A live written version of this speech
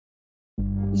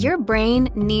Your brain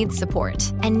needs support,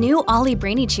 and new Ollie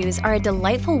Brainy Chews are a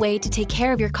delightful way to take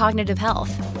care of your cognitive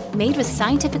health. Made with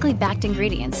scientifically backed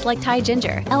ingredients like Thai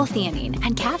ginger, L-theanine,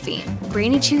 and caffeine,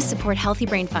 Brainy Chews support healthy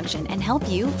brain function and help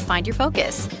you find your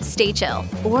focus, stay chill,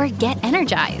 or get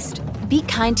energized. Be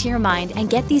kind to your mind and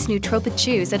get these nootropic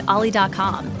chews at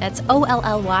ollie.com. That's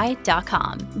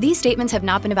OLLY.com. These statements have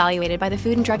not been evaluated by the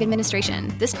Food and Drug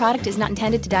Administration. This product is not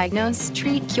intended to diagnose,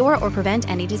 treat, cure, or prevent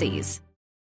any disease.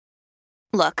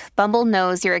 Look, Bumble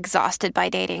knows you're exhausted by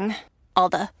dating. All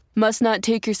the, must not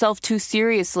take yourself too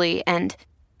seriously, and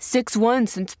 6'1"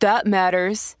 since that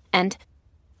matters, and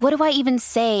what do I even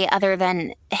say other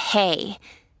than, hey?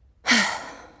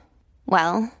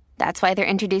 Well, that's why they're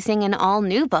introducing an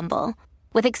all-new Bumble,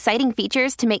 with exciting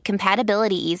features to make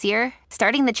compatibility easier,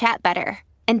 starting the chat better,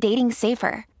 and dating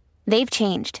safer. They've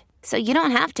changed, so you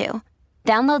don't have to.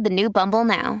 Download the new Bumble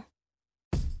now.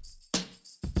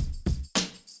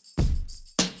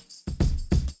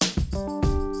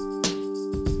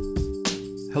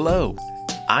 Hello,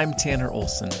 I'm Tanner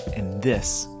Olson, and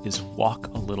this is Walk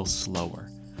a Little Slower,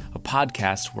 a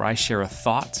podcast where I share a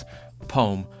thought,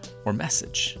 poem, or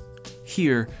message.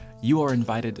 Here, you are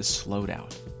invited to slow down,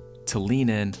 to lean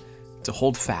in, to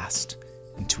hold fast,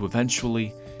 and to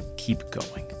eventually keep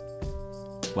going.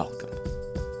 Welcome.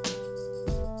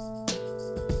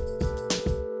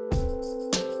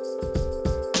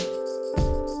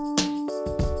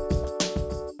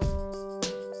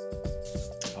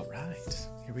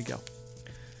 Here we go.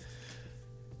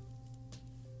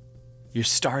 You're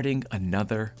starting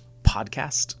another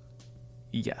podcast?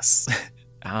 Yes,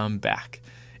 I'm back.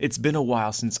 It's been a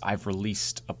while since I've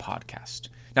released a podcast.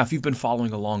 Now, if you've been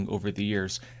following along over the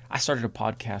years, I started a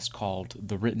podcast called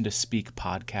the Written to Speak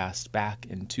podcast back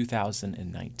in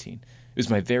 2019. It was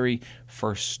my very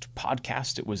first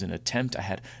podcast. It was an attempt. I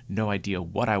had no idea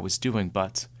what I was doing,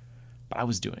 but I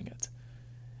was doing it.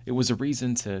 It was a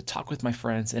reason to talk with my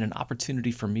friends and an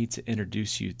opportunity for me to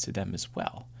introduce you to them as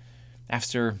well.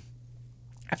 After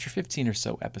 15 or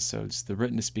so episodes, the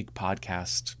Written to Speak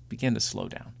podcast began to slow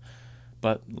down.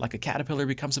 But like a caterpillar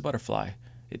becomes a butterfly,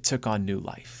 it took on new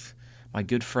life. My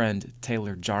good friend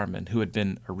Taylor Jarman, who had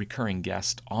been a recurring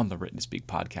guest on the Written to Speak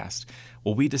podcast,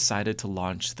 we decided to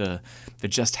launch the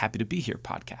Just Happy to Be Here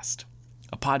podcast,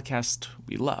 a podcast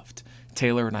we loved.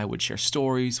 Taylor and I would share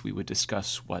stories, we would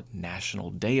discuss what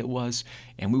national day it was,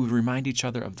 and we would remind each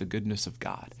other of the goodness of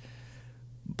God.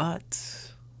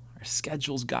 But our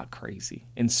schedules got crazy,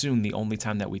 and soon the only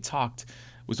time that we talked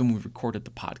was when we recorded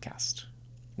the podcast.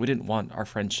 We didn't want our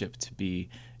friendship to be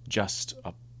just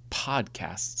a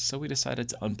podcast, so we decided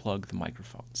to unplug the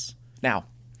microphones. Now,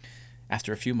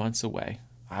 after a few months away,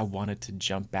 I wanted to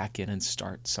jump back in and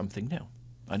start something new,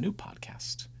 a new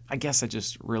podcast. I guess I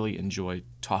just really enjoy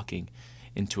talking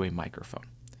into a microphone.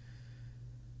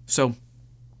 So,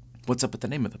 what's up with the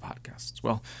name of the podcast?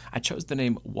 Well, I chose the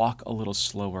name Walk a Little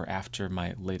Slower after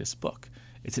my latest book.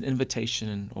 It's an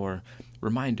invitation or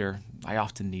reminder I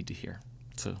often need to hear,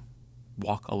 to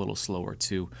walk a little slower,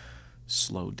 to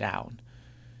slow down.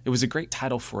 It was a great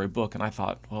title for a book, and I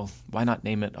thought, well, why not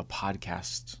name it a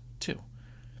podcast too?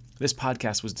 This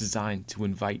podcast was designed to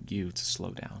invite you to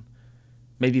slow down.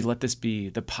 Maybe let this be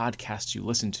the podcast you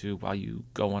listen to while you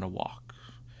go on a walk.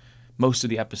 Most of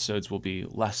the episodes will be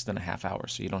less than a half hour,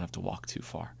 so you don't have to walk too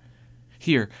far.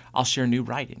 Here, I'll share new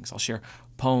writings. I'll share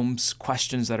poems,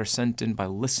 questions that are sent in by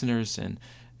listeners, and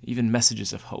even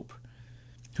messages of hope.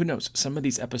 Who knows, some of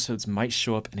these episodes might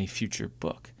show up in a future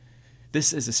book.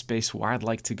 This is a space where I'd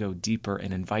like to go deeper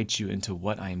and invite you into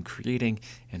what I am creating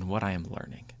and what I am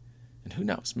learning. And who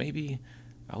knows, maybe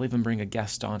I'll even bring a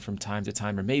guest on from time to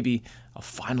time, or maybe I'll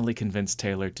finally convince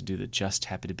Taylor to do the Just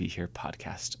Happy to Be Here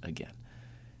podcast again.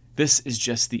 This is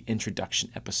just the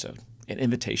introduction episode, an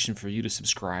invitation for you to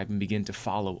subscribe and begin to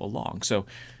follow along. So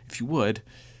if you would,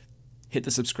 hit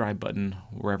the subscribe button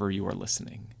wherever you are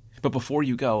listening. But before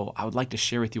you go, I would like to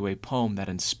share with you a poem that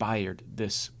inspired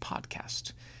this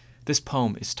podcast. This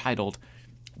poem is titled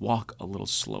Walk a Little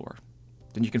Slower.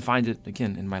 And you can find it,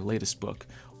 again, in my latest book,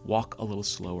 Walk a Little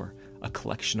Slower, a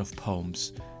collection of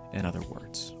poems and other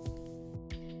words.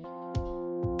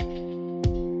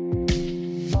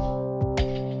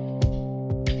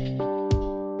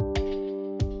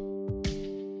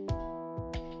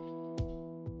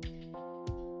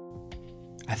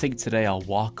 I think today I'll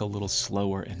walk a little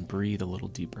slower and breathe a little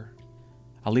deeper.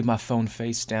 I'll leave my phone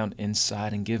face down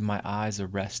inside and give my eyes a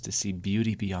rest to see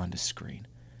beauty beyond a screen.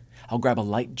 I'll grab a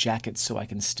light jacket so I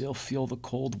can still feel the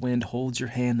cold wind hold your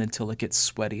hand until it gets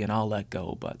sweaty, and I'll let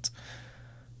go, but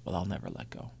I'll never let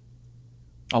go.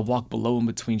 I'll walk below and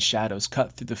between shadows,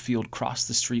 cut through the field, cross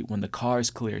the street when the car's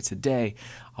clear. Today,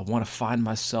 I want to find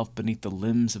myself beneath the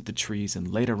limbs of the trees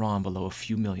and later on below a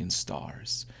few million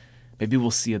stars. Maybe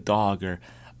we'll see a dog or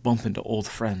bump into old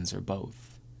friends or both.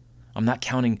 I'm not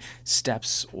counting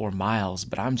steps or miles,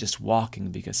 but I'm just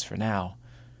walking because for now,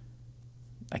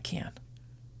 I can.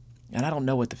 And I don't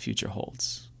know what the future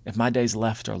holds. If my days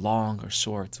left are long or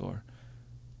short or,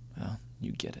 well,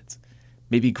 you get it.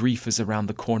 Maybe grief is around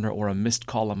the corner or a missed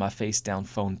call on my face-down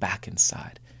phone back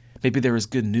inside. Maybe there is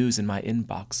good news in my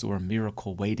inbox or a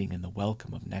miracle waiting in the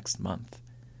welcome of next month.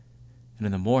 And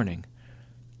in the morning,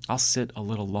 I'll sit a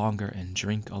little longer and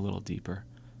drink a little deeper.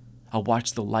 I'll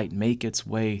watch the light make its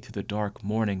way through the dark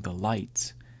morning. The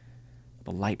light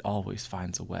always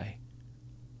finds a way.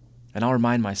 And I'll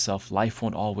remind myself life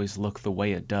won't always look the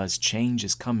way it does. Change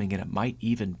is coming and it might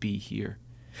even be here.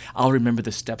 I'll remember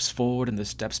the steps forward and the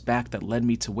steps back that led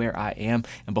me to where I am.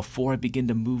 And before I begin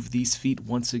to move these feet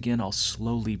once again, I'll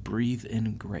slowly breathe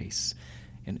in grace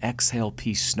and exhale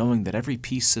peace, knowing that every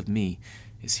piece of me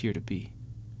is here to be.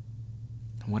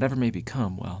 And whatever may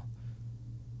become, well,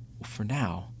 for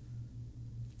now,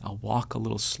 I'll walk a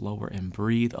little slower and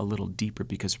breathe a little deeper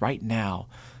because right now,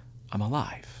 I'm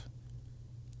alive.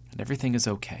 And everything is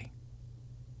okay.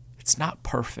 It's not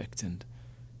perfect, and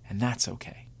that's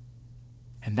okay.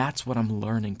 And that's what I'm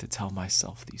learning to tell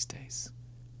myself these days.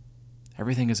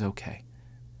 Everything is okay.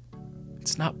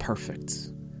 It's not perfect,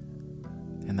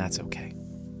 and that's okay.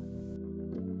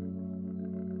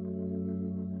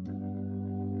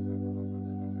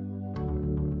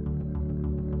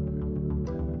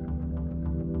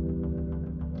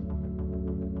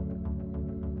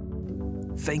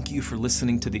 Thank you for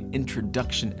listening to the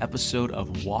introduction episode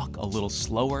of Walk a Little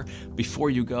Slower. Before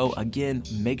you go, again,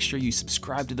 make sure you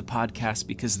subscribe to the podcast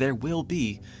because there will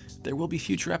be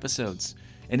future episodes.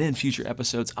 And in future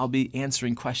episodes, I'll be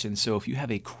answering questions. So if you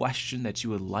have a question that you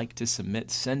would like to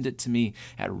submit, send it to me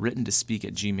at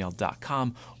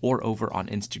writtentospeak@gmail.com or over on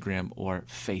Instagram or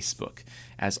Facebook.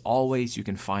 As always, you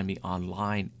can find me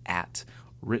online at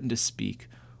Written to Speak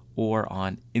or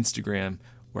on Instagram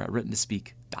or at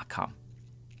writtentospeak.com.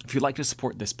 If you'd like to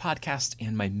support this podcast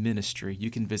and my ministry,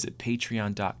 you can visit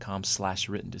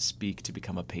patreon.com/writtentospeak to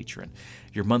become a patron.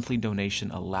 Your monthly donation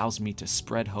allows me to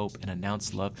spread hope and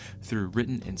announce love through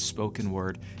written and spoken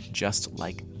word, just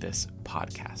like this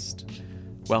podcast.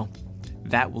 Well,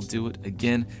 that will do it.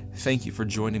 Again, thank you for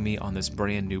joining me on this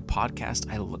brand new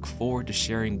podcast. I look forward to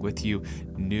sharing with you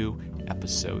new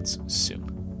episodes soon.